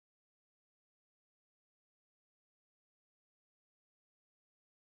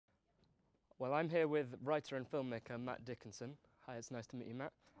Well, I'm here with writer and filmmaker Matt Dickinson. Hi, it's nice to meet you,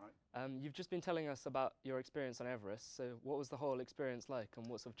 Matt. Hi. You've just been telling us about your experience on Everest, so what was the whole experience like and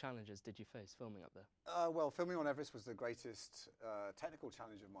what sort of challenges did you face filming up there? Well, filming on Everest was the greatest technical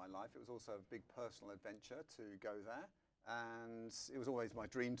challenge of my life. It was also a big personal adventure to go there, and it was always my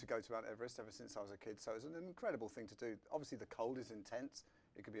dream to go to Mount Everest ever since I was a kid, so it was an incredible thing to do. Obviously the cold is intense.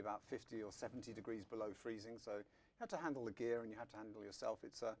 It could be about 50 or 70 degrees below freezing, so you have to handle the gear and you have to handle yourself.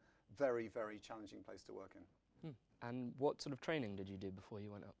 It's a very, very challenging place to work in. And what sort of training did you do before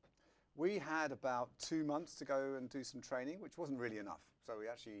you went up? We had about 2 months to go and do some training, which wasn't really enough. So we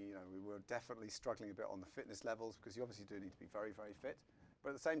actually, we were definitely struggling a bit on the fitness levels because you obviously do need to be very, very fit. But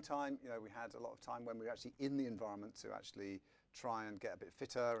at the same time, we had a lot of time when we were actually in the environment to actually try and get a bit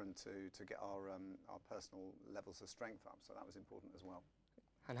fitter and to get our personal levels of strength up. So that was important as well.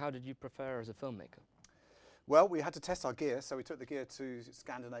 And how did you prepare as a filmmaker? Well, we had to test our gear, so we took the gear to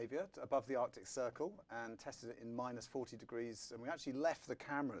Scandinavia, above the Arctic Circle, and tested it in minus 40 degrees. And we actually left the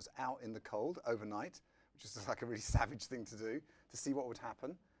cameras out in the cold overnight, which is like a really savage thing to do, to see what would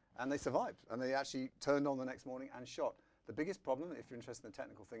happen. And they survived, and they actually turned on the next morning and shot. The biggest problem, if you're interested in the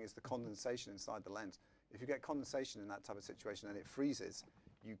technical thing, is the condensation inside the lens. If you get condensation in that type of situation and it freezes,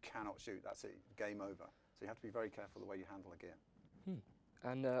 you cannot shoot. That's it, game over. So you have to be very careful the way you handle the gear.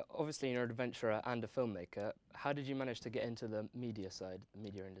 And obviously you're an adventurer and a filmmaker. How did you manage to get into the media side, the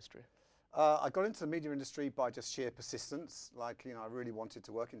media industry? I got into the media industry by just sheer persistence. I really wanted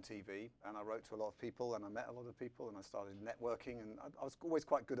to work in TV, and I wrote to a lot of people, and I met a lot of people, and I started networking, and I was always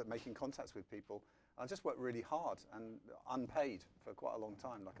quite good at making contacts with people. I just worked really hard and unpaid for quite a long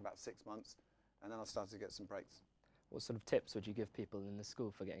time, like about 6 months, and then I started to get some breaks. What sort of tips would you give people in the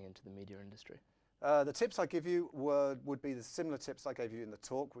school for getting into the media industry? The tips I give you would be the similar tips I gave you in the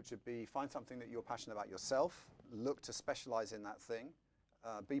talk, which would be find something that you're passionate about yourself, look to specialize in that thing,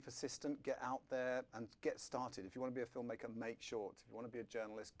 be persistent, get out there and get started. If you want to be a filmmaker, make short. If you want to be a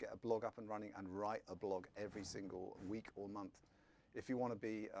journalist, get a blog up and running and write a blog every single week or month. If you want to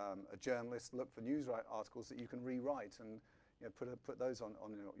be a journalist, look for news articles that you can rewrite and put those on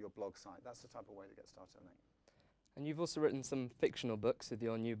your blog site. That's the type of way to get started, I think. And you've also written some fictional books with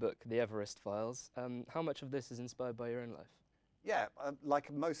your new book, The Everest Files. How much of this is inspired by your own life? Yeah, like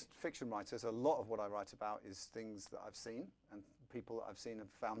most fiction writers, a lot of what I write about is things that I've seen, and people that I've seen have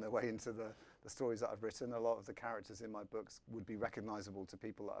found their way into the stories that I've written. A lot of the characters in my books would be recognizable to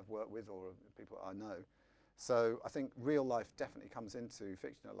people that I've worked with or people that I know. So I think real life definitely comes into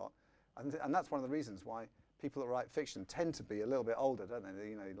fiction a lot. And that's one of the reasons why people that write fiction tend to be a little bit older, don't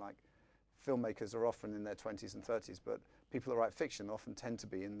they? Like filmmakers are often in their 20s and 30s, but people that write fiction often tend to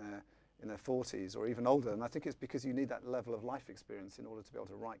be in their 40s or even older. And I think it's because you need that level of life experience in order to be able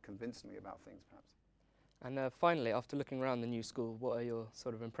to write convincingly about things, perhaps. And finally, after looking around the new school, what are your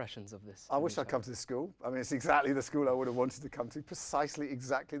sort of impressions of this? I wish I'd come to this school. I mean, it's exactly the school I would have wanted to come to, precisely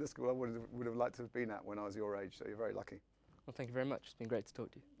exactly the school I would have liked to have been at when I was your age, so you're very lucky. Well, thank you very much. It's been great to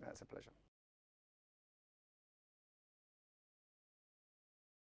talk to you. That's a pleasure.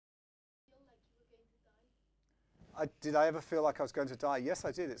 Did I ever feel like I was going to die? Yes,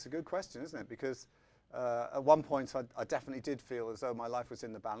 I did. It's a good question, isn't it? Because at one point I definitely did feel as though my life was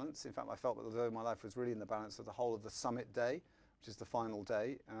in the balance. In fact, I felt as though my life was really in the balance of the whole of the summit day, which is the final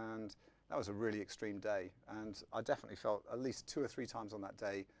day. And that was a really extreme day. And I definitely felt at least 2 or 3 times on that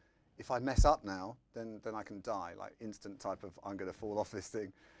day, if I mess up now, then I can die, like instant type of I'm going to fall off this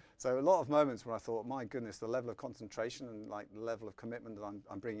thing. So a lot of moments where I thought, my goodness, the level of concentration and like the level of commitment that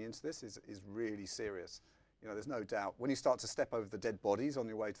I'm bringing into this is really serious. There's no doubt. When you start to step over the dead bodies on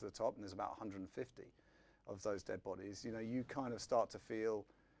your way to the top, and there's about 150 of those dead bodies, you kind of start to feel,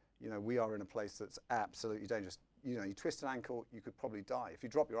 we are in a place that's absolutely dangerous. You twist an ankle, you could probably die. If you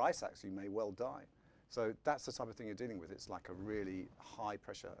drop your ice axe, you may well die. So that's the type of thing you're dealing with. It's like a really high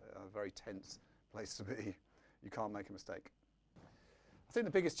pressure, very tense place to be. You can't make a mistake. I think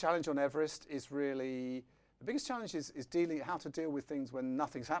the biggest challenge on Everest is how to deal with things when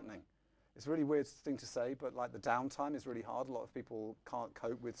nothing's happening. It's a really weird thing to say, but like the downtime is really hard. A lot of people can't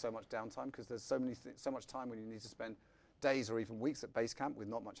cope with so much downtime because there's so much time when you need to spend days or even weeks at base camp with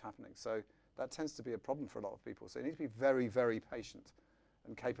not much happening. So that tends to be a problem for a lot of people. So you need to be very, very patient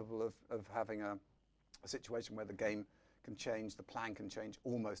and capable of having a situation where the game can change, the plan can change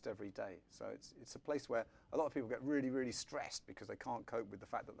almost every day. So it's a place where a lot of people get really, really stressed because they can't cope with the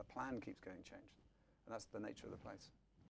fact that the plan keeps getting changed. And that's the nature of the place.